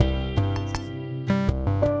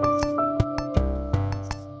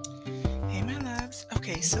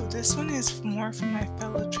so this one is more for my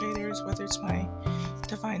fellow traders, whether it's my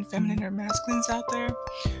divine feminine or masculines out there.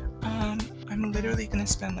 I'm literally going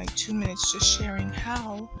to spend like 2 minutes just sharing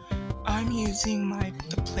how I'm using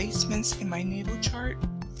the placements in my natal chart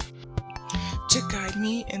to guide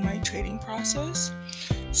me in my trading process.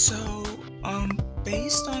 So,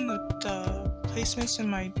 based on the placements in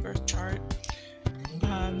my birth chart,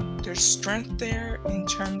 there's strength there in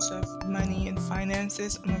terms of money and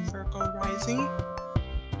finances. I'm a Virgo rising.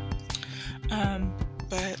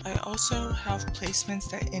 But I also have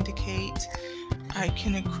placements that indicate I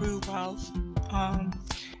can accrue wealth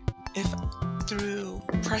if through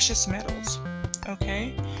precious metals.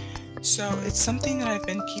 Okay, so it's something that I've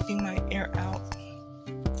been keeping my ear out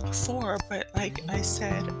for. But like I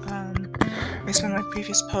said, based on my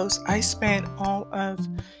previous post, I spent all of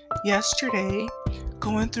yesterday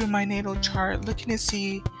going through my natal chart, looking to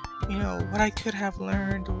see, what I could have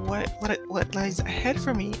learned, what lies ahead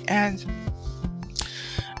for me, and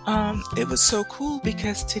it was so cool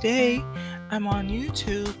because today I'm on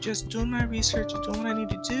YouTube just doing my research, doing what I need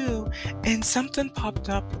to do, and something popped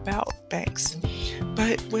up about banks.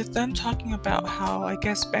 But with them talking about how I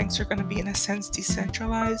guess banks are going to be in a sense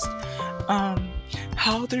decentralized,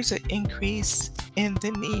 how there's an increase in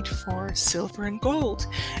the need for silver and gold.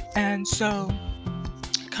 And so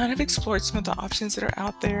kind of explored some of the options that are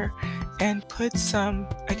out there and put some,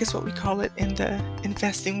 I guess what we call it in the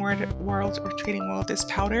investing world or trading world is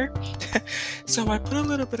powder. So I put a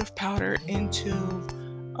little bit of powder into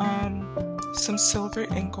some silver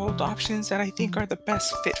and gold options that I think are the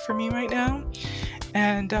best fit for me right now.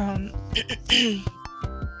 And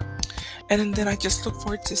and then I just look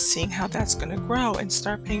forward to seeing how that's going to grow and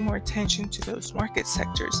start paying more attention to those market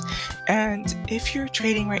sectors. And if you're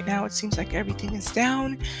trading right now, it seems like everything is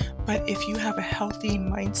down. But if you have a healthy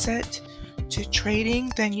mindset to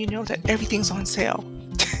trading, then you know that everything's on sale.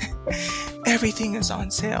 Everything is on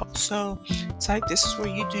sale. So it's like this is where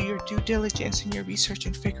you do your due diligence and your research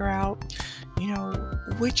and figure out,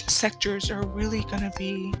 which sectors are really going to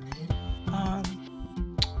be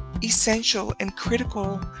essential and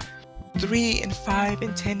critical 3 and 5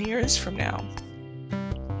 and 10 years from now.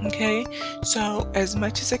 Okay, so as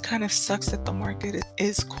much as it kind of sucks that the market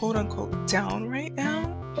is quote unquote down right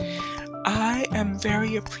now, I am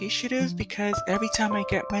very appreciative because every time I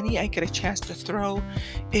get money, I get a chance to throw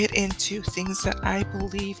it into things that I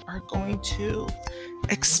believe are going to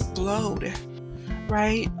explode,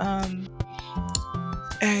 right?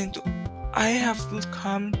 And I have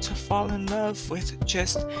come to fall in love with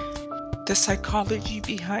just the psychology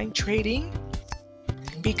behind trading,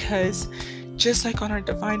 because just like on our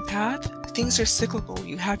divine path, things are cyclical.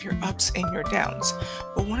 You have your ups and your downs.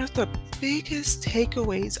 But one of the biggest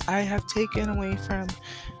takeaways I have taken away from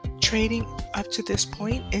trading up to this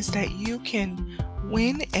point is that you can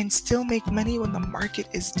win and still make money when the market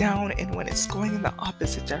is down and when it's going in the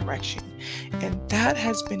opposite direction. And that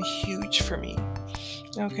has been huge for me.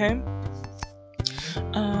 Okay.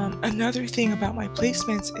 Another thing about my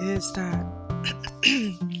placements is that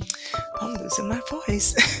I'm losing my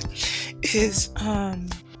voice. is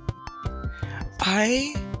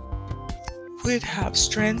I would have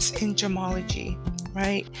strengths in gemology,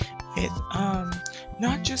 right? With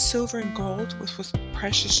not just silver and gold, with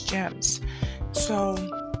precious gems. So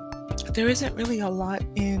there isn't really a lot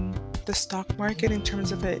in the stock market in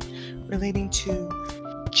terms of it relating to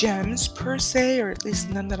gems per se, or at least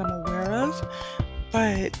none that I'm aware of.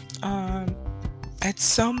 But at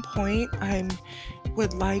some point I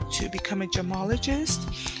would like to become a gemologist,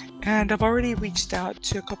 and I've already reached out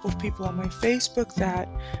to a couple of people on my Facebook that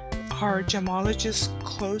are gemologists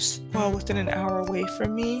within an hour away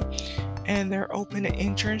from me, and they're open to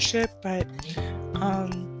internship. But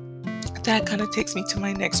that kind of takes me to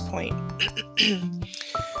my next point.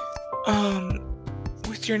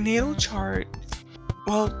 With your natal chart,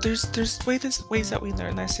 well, there's ways that we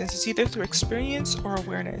learn lessons. It's either through experience or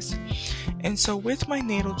awareness. And so with my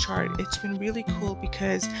natal chart, it's been really cool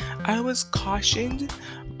because I was cautioned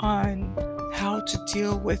on how to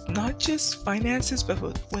deal with not just finances, but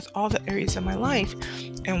with all the areas of my life.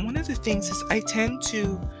 And one of the things is I tend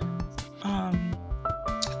to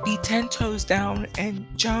be 10 toes down and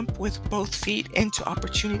jump with both feet into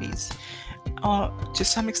opportunities. To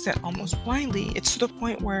some extent almost blindly. It's to the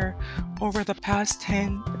point where over the past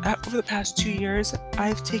 2 years,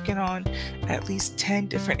 I've taken on at least 10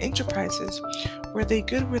 different enterprises. Were they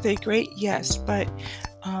good? Were they great? Yes, but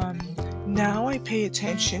now I pay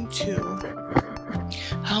attention to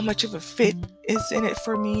how much of a fit is in it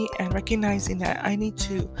for me, and recognizing that I need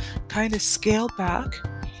to kind of scale back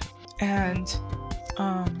and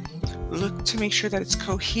um, look to make sure that it's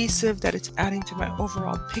cohesive, that it's adding to my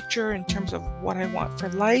overall picture in terms of what I want for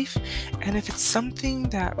life, and if it's something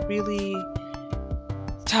that really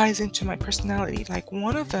ties into my personality. Like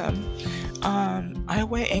one of them, I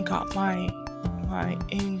went and got my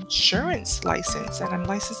insurance license, and I'm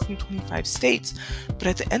licensed in 25 states. But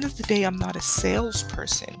at the end of the day, I'm not a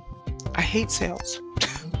salesperson. I hate sales.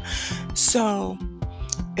 So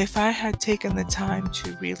if I had taken the time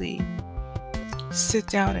to really sit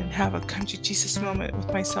down and have a come to Jesus moment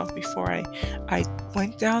with myself before I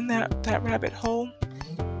went down that rabbit hole,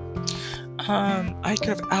 I could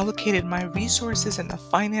have allocated my resources and the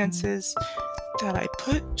finances that I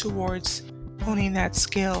put towards honing that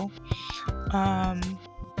skill, um,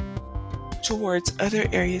 towards other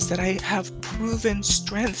areas that I have proven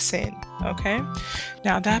strengths in. Okay.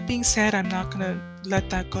 Now, that being said, I'm not going to let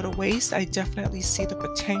that go to waste. I definitely see the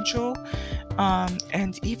potential,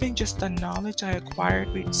 and even just the knowledge I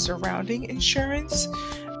acquired surrounding insurance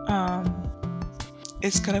um,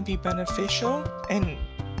 is going to be beneficial. And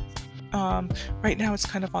right now, it's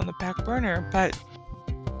kind of on the back burner. But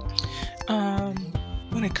um,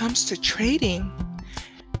 when it comes to trading,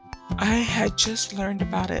 I had just learned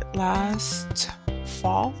about it last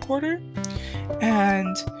fall quarter,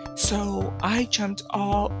 and so I jumped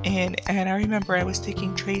all in. And I remember I was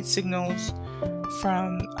taking trade signals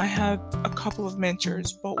from, I have a couple of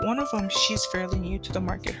mentors, but one of them, she's fairly new to the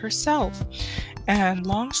market herself. And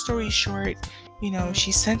long story short,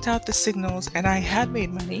 she sent out the signals and I had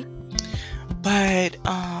made money, but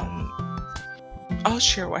I'll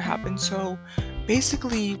share what happened. So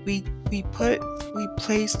basically, we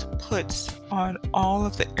placed puts on all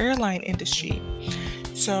of the airline industry.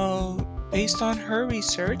 So based on her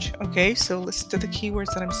research, okay, so listen to the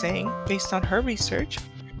keywords that I'm saying. Based on her research,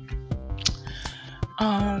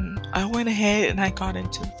 I went ahead and I got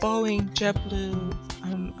into Boeing,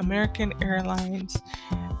 JetBlue, American Airlines.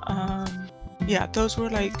 Yeah, those were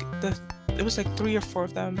like it was like 3 or 4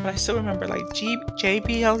 of them, but I still remember like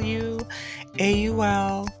JBLU,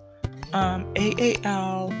 AUL,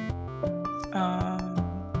 AAL,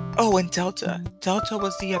 oh, and Delta. Delta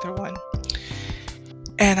was the other one.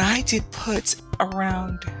 And I did puts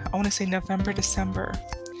around, I want to say November, December.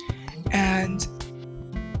 And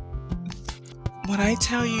when I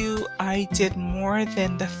tell you I did more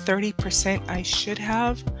than the 30% I should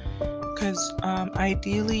have, because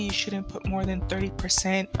ideally you shouldn't put more than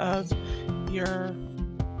 30% of your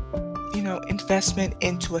investment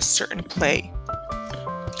into a certain play.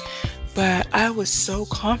 But I was so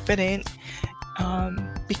confident,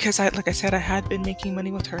 because like I said, I had been making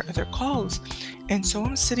money with her other calls. And so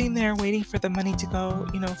I'm sitting there waiting for the money to go,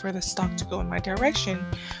 for the stock to go in my direction.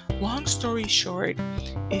 Long story short,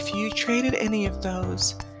 if you traded any of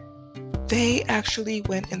those, they actually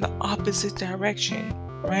went in the opposite direction,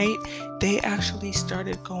 right? They actually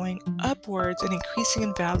started going upwards and increasing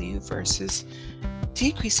in value versus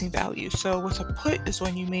decreasing value. So with a put is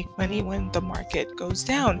when you make money when the market goes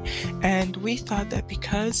down. And we thought that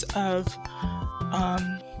because of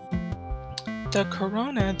the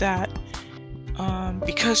corona, that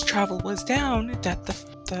because travel was down, that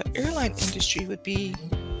the airline industry would be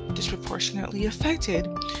disproportionately affected.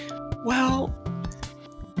 Well,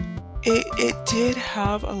 it did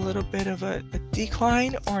have a little bit of a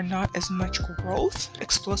decline, or not as much growth,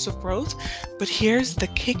 explosive growth. But here's the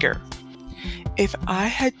kicker. If I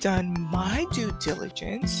had done my due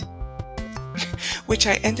diligence, which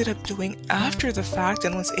I ended up doing after the fact,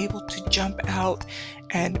 and was able to jump out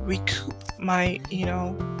and recoup my,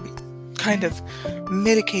 kind of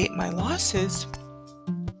mitigate my losses,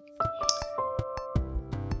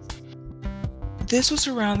 this was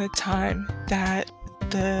around the time that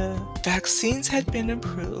the vaccines had been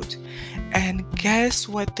approved. And guess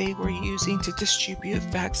what they were using to distribute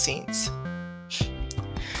vaccines?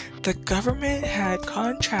 The government had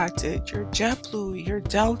contracted your JetBlue, your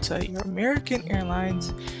Delta, your American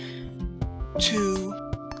Airlines to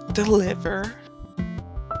deliver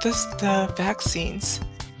the vaccines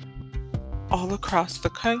all across the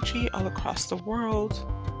country, all across the world.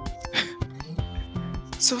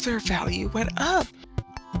 So their value went up.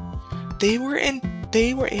 They were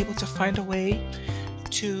able to find a way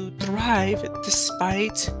to thrive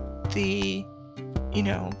despite the,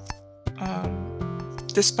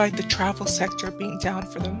 despite the travel sector being down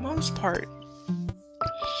for the most part.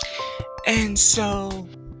 And so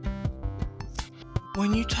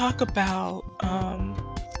when you talk about,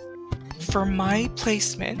 for my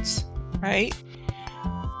placements, right?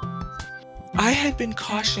 I had been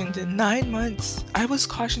cautioned in 9 months. I was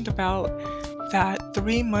cautioned about that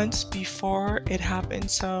 3 months before it happened.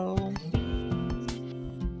 So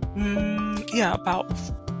yeah, about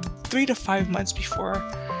 3 to 5 months before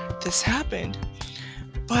this happened.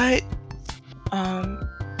 But um,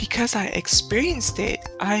 because I experienced it,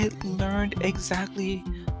 I learned exactly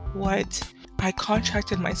what I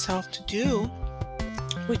contracted myself to do,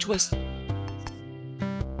 which was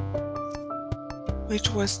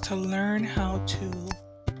to learn how to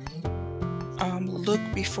look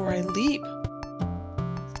before I leap.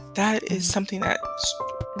 That is something that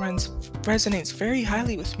resonates very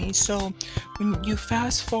highly with me. So when you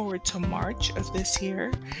fast forward to March of this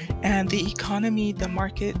year and the economy, the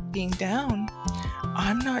market being down,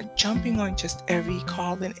 I'm not jumping on just every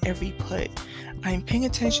call and every put. I'm paying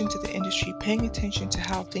attention to the industry, paying attention to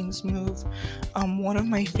how things move. One of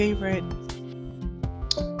my favorite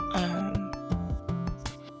um,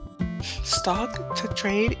 stock to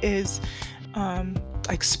trade is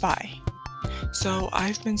like SPY. So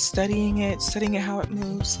I've been studying how it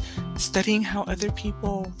moves, studying how other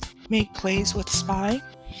people make plays with SPY.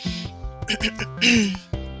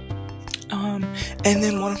 And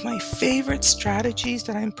then one of my favorite strategies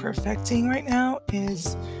that I'm perfecting right now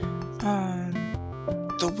is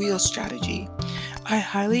the wheel strategy. I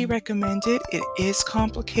highly recommend it. It is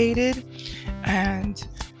complicated, and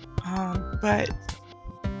but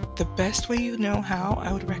the best way you know how,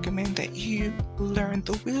 I would recommend that you learn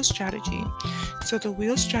the wheel strategy. So the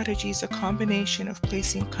wheel strategy is a combination of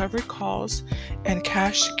placing covered calls and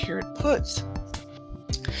cash secured puts.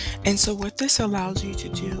 And so what this allows you to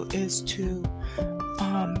do is to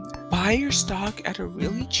buy your stock at a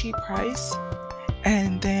really cheap price,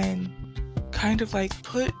 and then kind of like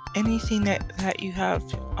put anything that you have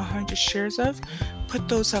 100 shares of, put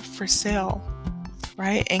those up for sale,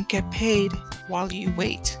 right? And get paid while you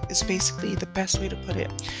wait is basically the best way to put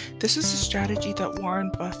it. This is a strategy that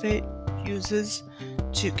Warren Buffett uses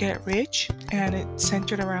to get rich, and it's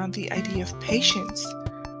centered around the idea of patience,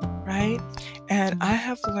 right? And I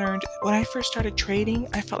have learned, when I first started trading,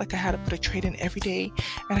 I felt like I had to put a trade in every day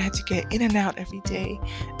and I had to get in and out every day.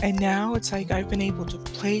 And now it's like I've been able to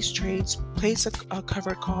place trades, place a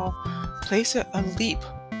covered call, place a leap.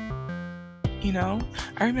 I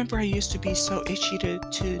remember I used to be so itchy to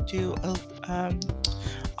do a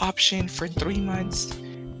option for 3 months,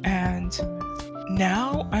 and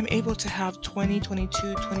now I'm able to have 2022,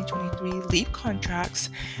 2023 leap contracts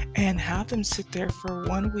and have them sit there for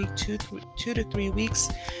 1 week, 2 to 3 weeks,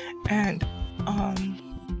 and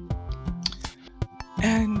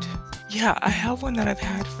yeah, I have one that I've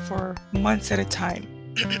had for months at a time,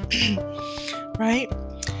 right?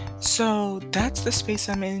 So that's the space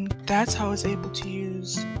I'm in. That's how I was able to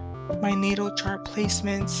use my natal chart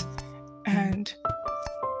placements and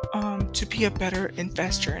to be a better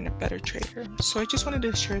investor and a better trader. So I just wanted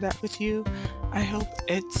to share that with you. I hope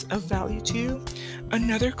it's of value to you.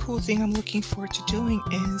 Another cool thing I'm looking forward to doing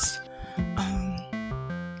is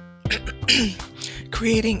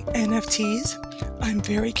creating NFTs. I'm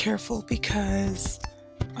very careful because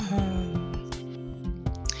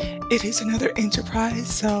it is another enterprise,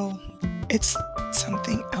 so it's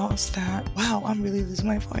something else that, wow, I'm really losing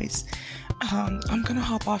my voice. I'm gonna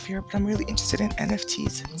hop off here, but I'm really interested in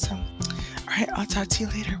NFTs. So, all right, I'll talk to you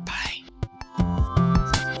later. Bye.